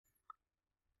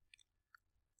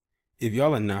If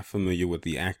y'all are not familiar with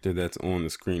the actor that's on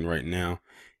the screen right now,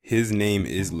 his name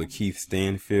is Lakeith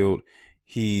Stanfield.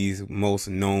 He's most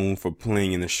known for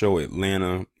playing in the show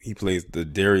Atlanta. He plays the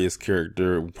Darius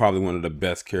character, probably one of the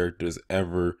best characters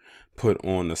ever put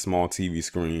on the small TV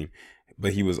screen.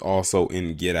 But he was also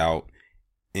in Get Out,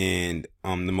 and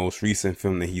the most recent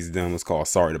film that he's done was called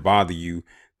Sorry to Bother You,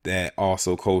 that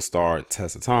also co-starred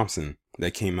Tessa Thompson.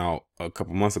 That came out a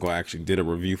couple months ago. I actually did a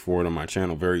review for it on my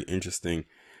channel. Very interesting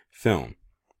film.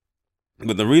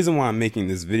 But the reason why I'm making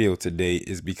this video today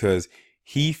is because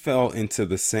he fell into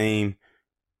the same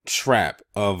trap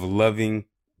of loving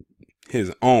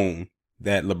his own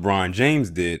that LeBron James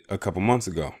did a couple months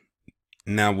ago.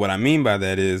 Now, what I mean by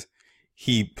that is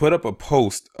he put up a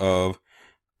post of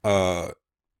Jada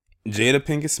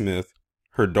Pinkett Smith,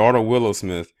 her daughter Willow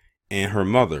Smith, and her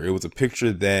mother. It was a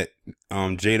picture that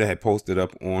Jada had posted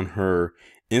up on her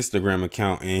Instagram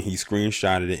account, and he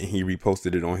screenshotted it and he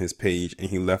reposted it on his page, and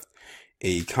he left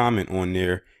a comment on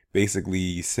there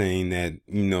basically saying that,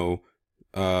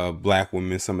 black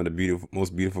women, some of the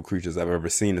most beautiful creatures I've ever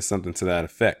seen, or something to that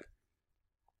effect.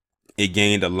 It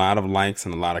gained a lot of likes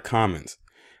and a lot of comments.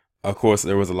 Of course,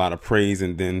 there was a lot of praise,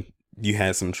 and then you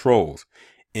had some trolls.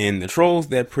 And the trolls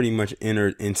that pretty much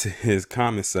entered into his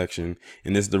comment section,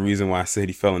 and this is the reason why I said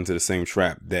he fell into the same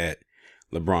trap that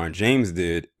LeBron James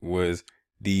did, was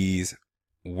these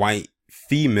white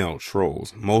female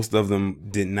trolls. Most of them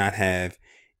did not have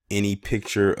any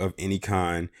picture of any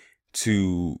kind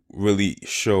to really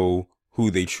show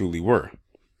who they truly were.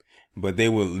 But they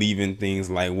were leaving things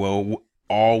like, well,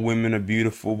 all women are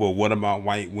beautiful, but what about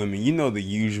white women? You know, the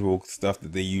usual stuff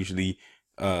that they usually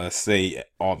say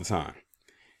all the time.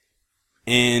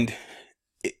 And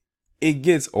it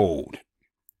gets old.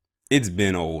 It's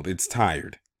been old. It's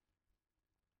tired.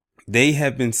 They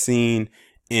have been seen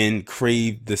and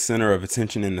crave the center of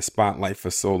attention in the spotlight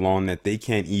for so long that they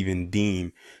can't even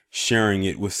deem sharing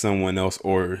it with someone else,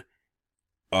 or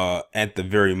at the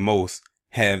very most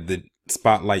have the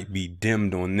spotlight be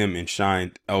dimmed on them and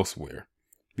shined elsewhere.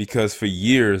 Because for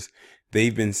years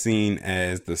they've been seen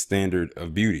as the standard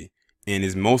of beauty, and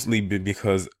it's mostly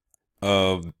because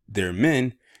of their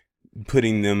men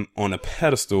putting them on a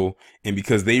pedestal, and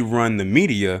because they run the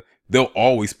media, they'll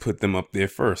always put them up there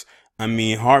first. I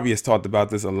mean, Harvey has talked about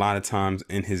this a lot of times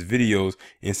in his videos,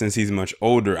 and since he's much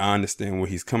older, I understand where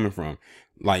he's coming from.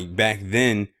 Like back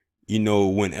then,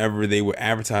 whenever they would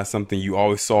advertise something, you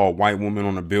always saw a white woman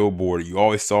on a billboard. You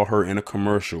always saw her in a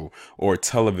commercial or a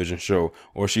television show,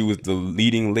 or she was the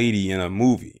leading lady in a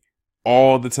movie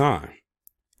all the time.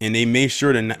 And they made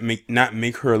sure to not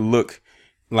make her look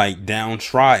like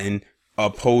downtrodden,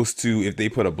 opposed to if they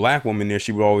put a black woman there,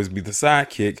 she would always be the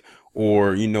sidekick,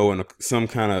 or, in some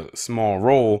kind of small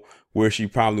role where she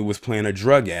probably was playing a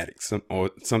drug addict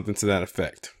or something to that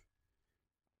effect.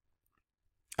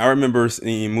 I remember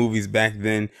seeing movies back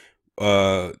then,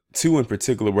 two in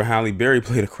particular, where Halle Berry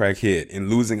played a crackhead in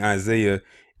Losing Isaiah,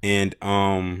 and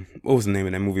what was the name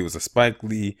of that movie? It was a Spike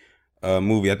Lee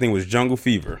movie. I think it was Jungle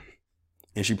Fever.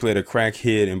 And she played a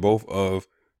crackhead in both of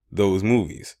those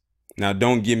movies. Now,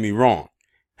 don't get me wrong.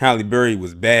 Halle Berry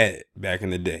was bad back in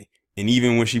the day. And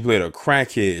even when she played a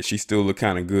crackhead, she still looked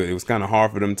kind of good. It was kind of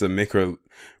hard for them to make her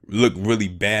look really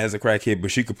bad as a crackhead,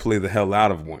 but she could play the hell out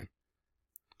of one.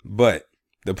 But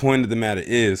the point of the matter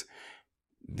is,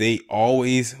 they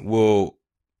always will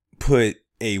put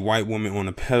a white woman on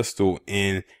a pedestal,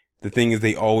 and the thing is,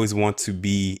 they always want to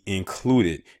be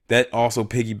included. That also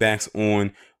piggybacks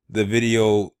on the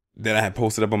video that I had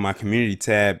posted up on my community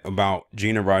tab about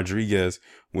Gina Rodriguez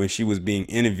when she was being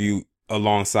interviewed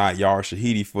alongside Yara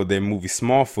Shahidi for their movie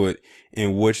Smallfoot,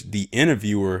 in which the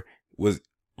interviewer was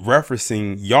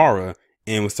referencing Yara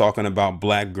and was talking about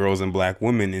black girls and black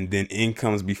women. And then in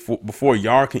comes, before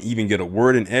Yara can even get a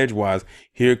word in edgewise,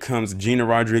 here comes Gina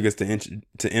Rodriguez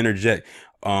to interject,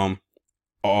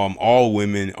 all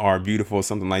women are beautiful,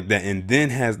 something like that, and then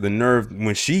has the nerve,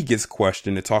 when she gets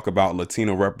questioned, to talk about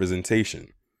Latino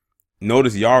representation.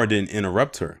 Notice Yara didn't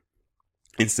interrupt her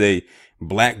and say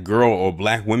black girl or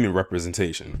black women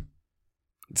representation.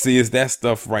 See, it's that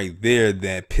stuff right there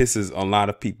that pisses a lot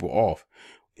of people off.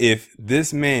 If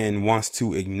this man wants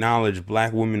to acknowledge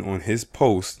black women on his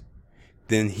post,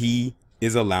 then he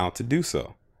is allowed to do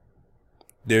so.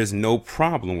 There's no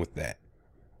problem with that.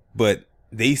 But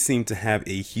they seem to have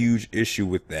a huge issue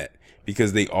with that,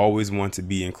 because they always want to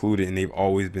be included, and they've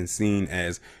always been seen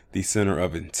as the center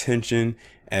of attention,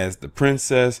 as the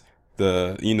princess,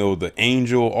 the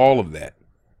angel, all of that.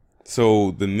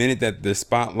 So the minute that the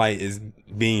spotlight is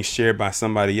being shared by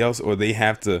somebody else, or they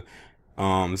have to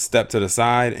step to the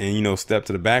side and, step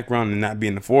to the background and not be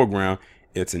in the foreground,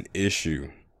 it's an issue.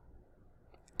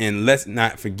 And let's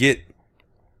not forget,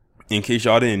 in case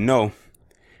y'all didn't know,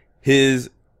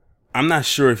 I'm not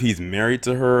sure if he's married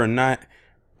to her or not,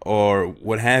 or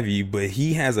what have you, but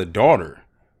he has a daughter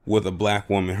with a black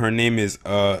woman. Her name is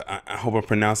I hope I'm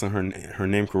pronouncing her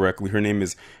name correctly. Her name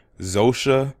is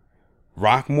Zosha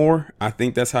Rockmore. I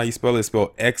think that's how you spell it. It's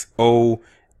spelled Xosha.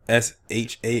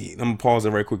 I'm gonna pause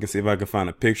it right quick and see if I can find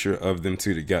a picture of them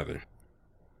two together.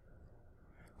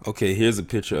 Okay, here's a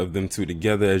picture of them two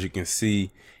together. As you can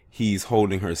see, he's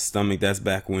holding her stomach. That's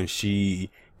back when she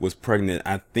was pregnant.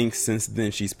 I think since then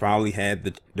she's probably had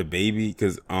the baby,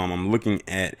 because I'm looking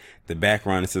at the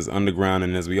background. It says Underground,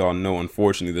 and as we all know,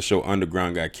 unfortunately, the show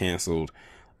Underground got canceled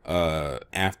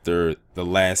after the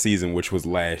last season, which was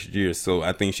last year. So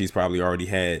I think she's probably already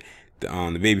had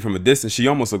the baby from a distance. She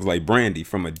almost looks like Brandy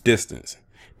from a distance,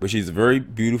 but she's a very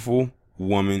beautiful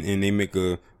woman, and they make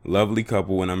a lovely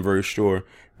couple, and I'm very sure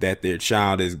that their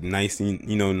child is nice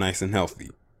and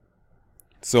healthy.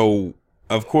 So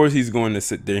of course he's going to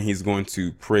sit there and he's going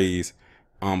to praise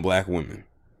black women,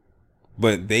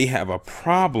 but they have a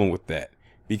problem with that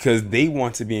because they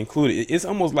want to be included. It's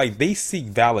almost like they seek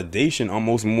validation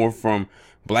almost more from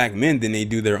black men than they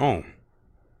do their own.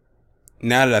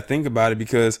 Now that I think about it,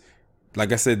 because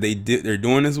like I said, they're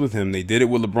doing this with him. They did it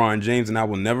with LeBron James, and I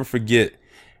will never forget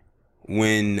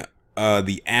when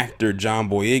the actor John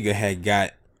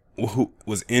Boyega who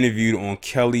was interviewed on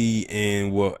Kelly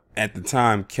and, well, at the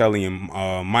time, Kelly and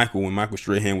Michael, when Michael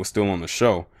Strahan was still on the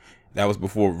show. That was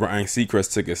before Ryan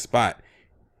Seacrest took his spot.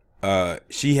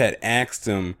 She had asked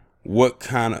him what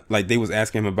kind of, like, they was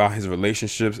asking him about his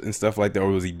relationships and stuff like that,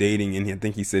 or was he dating? And I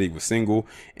think he said he was single.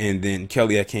 And then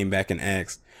Kelly had came back and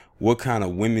asked, what kind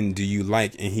of women do you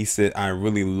like? And he said, I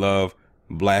really love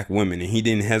black women. And he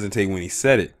didn't hesitate when he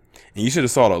said it. And you should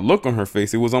have saw the look on her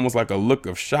face. It was almost like a look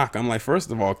of shock. I'm like, first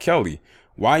of all, Kelly,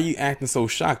 why are you acting so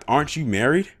shocked? Aren't you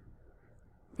married?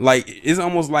 Like, it's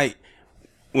almost like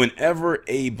whenever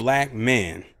a black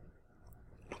man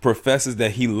professes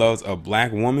that he loves a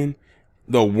black woman,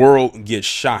 the world gets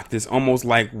shocked. It's almost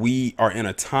like we are in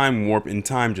a time warp and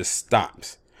time just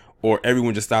stops, or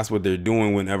everyone just stops what they're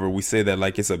doing whenever we say that.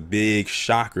 Like, it's a big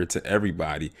shocker to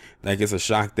everybody. Like, it's a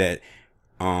shock that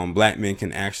black men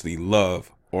can actually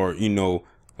love or,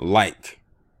 like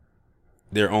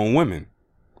their own women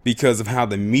because of how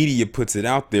the media puts it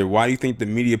out there. Why do you think the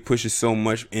media pushes so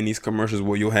much in these commercials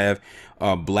where you'll have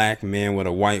a black man with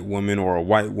a white woman, or a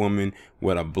white woman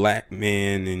with a black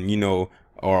man, and,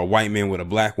 or a white man with a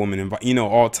black woman, and,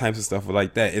 all types of stuff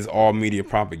like that? It's all media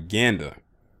propaganda.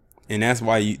 And that's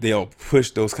why they'll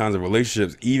push those kinds of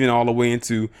relationships, even all the way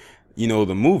into,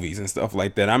 the movies and stuff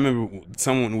like that. I remember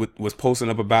someone was posting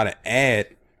up about an ad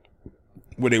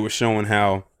where they were showing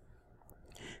how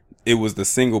it was the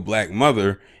single black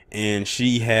mother and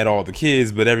she had all the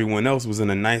kids, but everyone else was in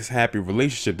a nice, happy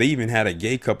relationship. They even had a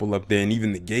gay couple up there, and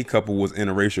even the gay couple was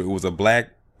interracial. It was a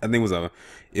black, I think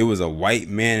it was a white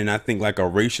man, and I think like a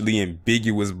racially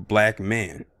ambiguous black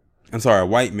man. I'm sorry, a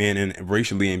white man and a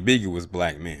racially ambiguous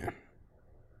black man.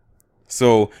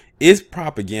 So it's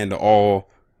propaganda all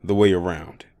the way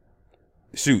around.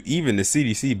 Shoot, even the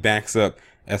CDC backs up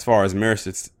as far as marriage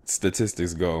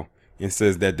statistics go and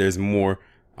says that there's more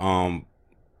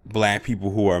black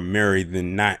people who are married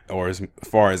than not, or as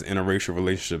far as interracial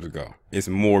relationships go. It's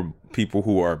more people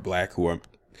who are black who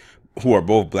are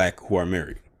both black who are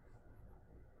married.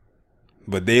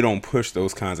 But they don't push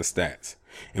those kinds of stats.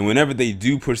 And whenever they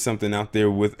do push something out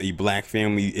there with a black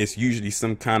family, it's usually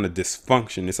some kind of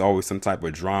dysfunction. It's always some type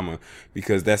of drama,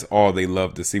 because that's all they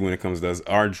love to see when it comes to us.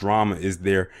 Our drama is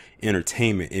their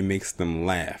entertainment. It makes them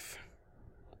laugh.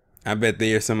 I bet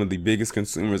they are some of the biggest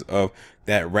consumers of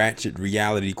that ratchet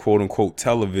reality, quote unquote,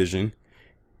 television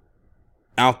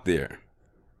out there,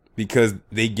 because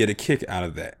they get a kick out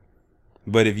of that.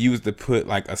 But if you was to put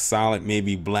like a solid,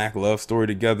 maybe black love story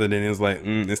together, then it's like,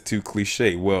 it's too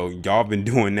cliche. Well, y'all been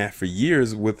doing that for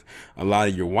years with a lot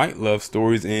of your white love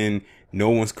stories, and no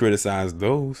one's criticized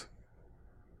those.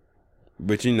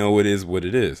 But it is what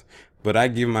it is. But I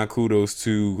give my kudos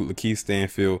to Lakeith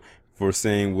Stanfield for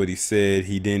saying what he said.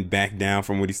 He didn't back down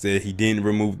from what he said. He didn't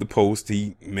remove the post.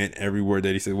 He meant every word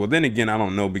that he said. Well, then again, I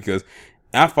don't know, because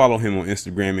I follow him on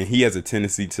Instagram, and he has a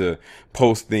tendency to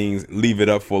post things, leave it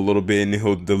up for a little bit, and then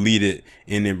he'll delete it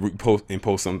and then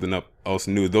post something up else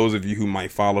new. Those of you who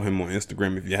might follow him on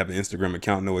Instagram, if you have an Instagram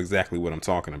account, know exactly what I'm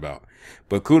talking about.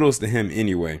 But kudos to him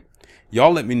anyway.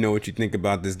 Y'all let me know what you think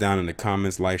about this down in the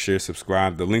comments. Like, share,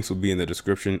 subscribe. The links will be in the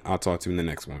description. I'll talk to you in the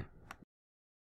next one.